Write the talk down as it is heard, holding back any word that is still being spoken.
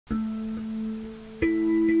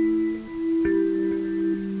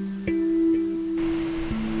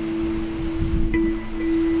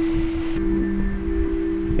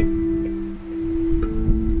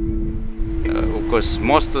because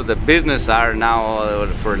most of the business are now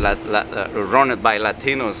run by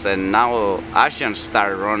Latinos, and now Asians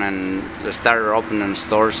start opening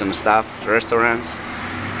stores and stuff, restaurants.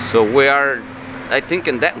 So we are, I think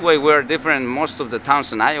in that way we are different in most of the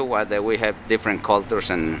towns in Iowa, that we have different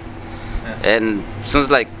cultures, and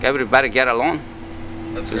seems like everybody get along.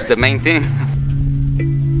 That's the main thing.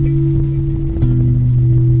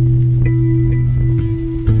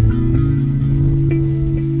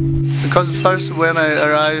 Because first when I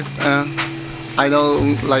arrived, I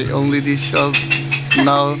know like only this shop.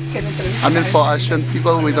 Now, I mean for Asian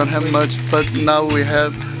people we don't have much, but now we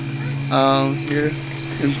have here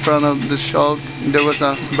in front of the shop there was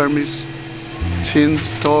a Burmese teen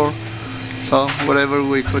store, so whatever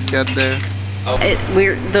we could get there.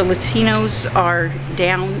 The Latinos are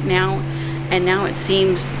down now, and now it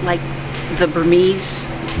seems like the Burmese,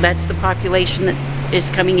 that's the population that is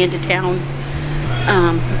coming into town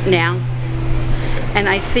now. And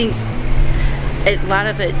I think a lot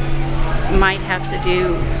of it might have to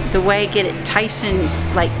do the way Tyson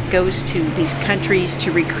like goes to these countries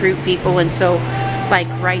to recruit people, and so like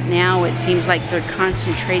right now it seems like they're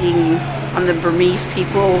concentrating on the Burmese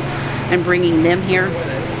people and bringing them here.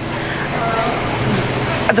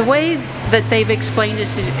 The way that they've explained it,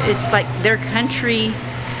 it's like their country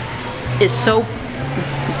is so,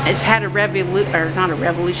 it's had a revolution, or not a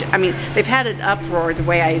revolution, I mean they've had an uproar, the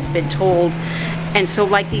way I've been told. And so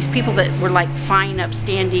like these people that were like fine,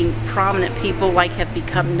 upstanding, prominent people like have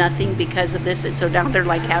become nothing because of this, and so now they're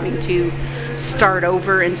like having to start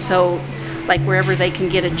over, and so like wherever they can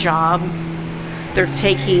get a job, they're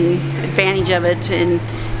taking advantage of it and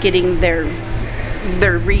getting their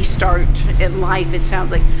restart in life, it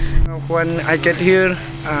sounds like. When I get here,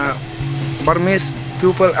 Burmese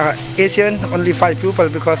people are Asian, only 5 people,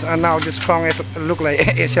 because now this town look like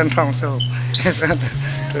Asian town, so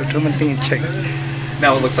too many things changed.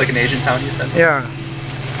 Now it looks like an Asian town, you said? Yeah.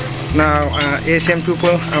 Now Asian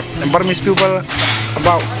people, Burmese people,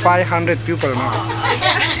 about 500 people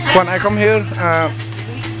now. When I come here,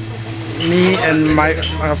 me and my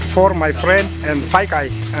 4 my friend and 5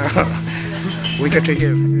 guys, we get to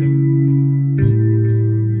here.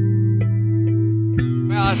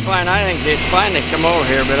 Well, it's fine. I think it's fine to come over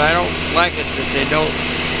here, but I don't like it that they don't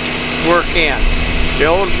work in. The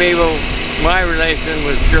old people, my relation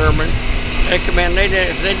was German. They come in, they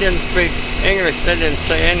didn't speak English, they didn't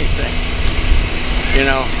say anything. You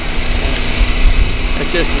know,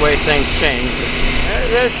 it's just the way things change.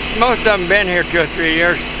 Most of them been here 2 or 3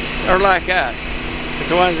 years. They're like us. But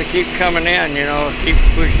the ones that keep coming in, you know, keep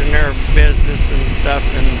pushing their business and stuff,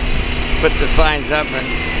 and put the signs up in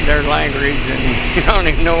their language, and you don't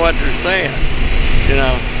even know what they're saying. You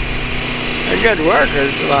know, they're good workers,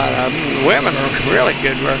 a lot of them. The women are really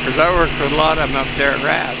good workers. I worked with a lot of them up there at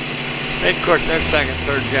RAD. Of course, they're 2nd,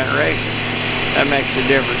 3rd generation. That makes a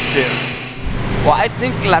difference too. Well, I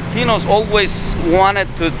think Latinos always wanted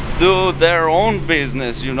to do their own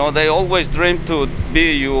business. You know, they always dream to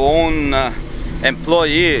be your own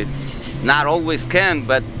employee. Not always can,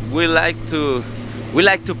 but we like to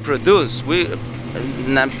produce. We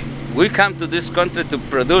come to this country to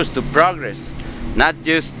produce, to progress, not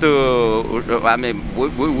just to. I mean,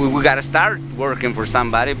 we got to start working for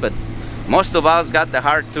somebody, but most of us got the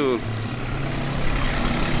heart to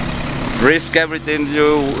risk everything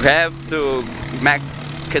you have to make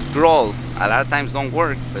it grow. A lot of times don't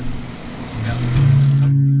work, but.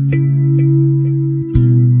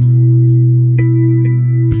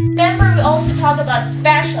 Remember, we also talk about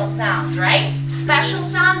special sounds, right? Special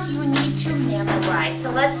sounds you need to memorize.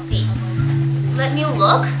 So let's see. Let me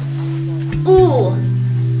look. Ooh.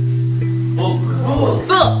 Book.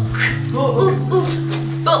 Book. Ooh, ooh.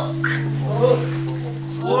 Book.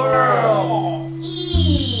 World.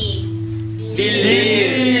 E.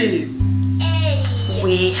 Believe. A.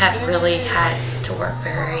 We have really had to work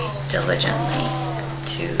very diligently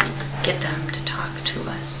to get them to talk to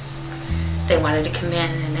us. They wanted to come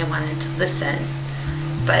in and they wanted to listen,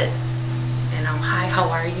 but you know, hi, how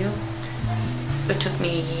are you? It took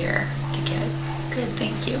me a year to get good,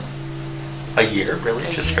 thank you. A year, really?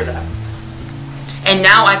 Just for that? And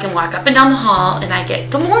now I can walk up and down the hall and I get,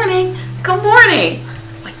 good morning, good morning.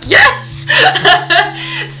 I'm like, yes!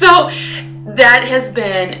 So that has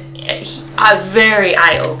been very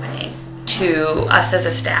eye-opening to us as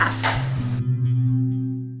a staff.